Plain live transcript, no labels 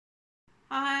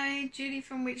Hi, Judy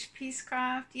from Witchpeace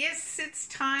Craft. Yes, it's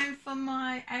time for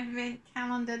my Advent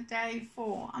Calendar Day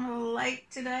 4. I'm a little late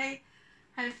today.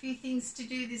 Had a few things to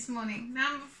do this morning.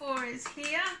 Number 4 is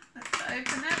here. Let's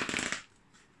open it.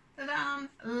 Ta-da!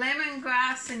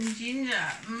 Lemongrass and ginger.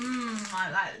 I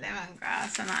like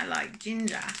lemongrass and I like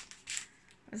ginger.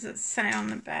 What does it say on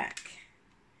the back?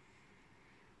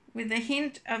 With a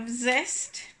hint of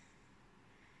zest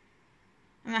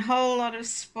and a whole lot of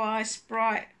spice,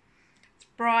 bright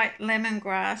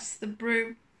lemongrass. The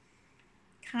brew,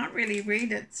 can't really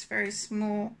read it, it's very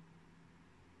small.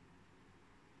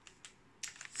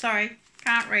 Sorry,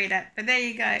 can't read it, but there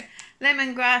you go.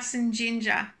 Lemongrass and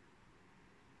ginger.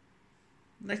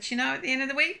 Let you know at the end of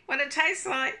the week what it tastes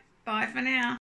like. Bye for now.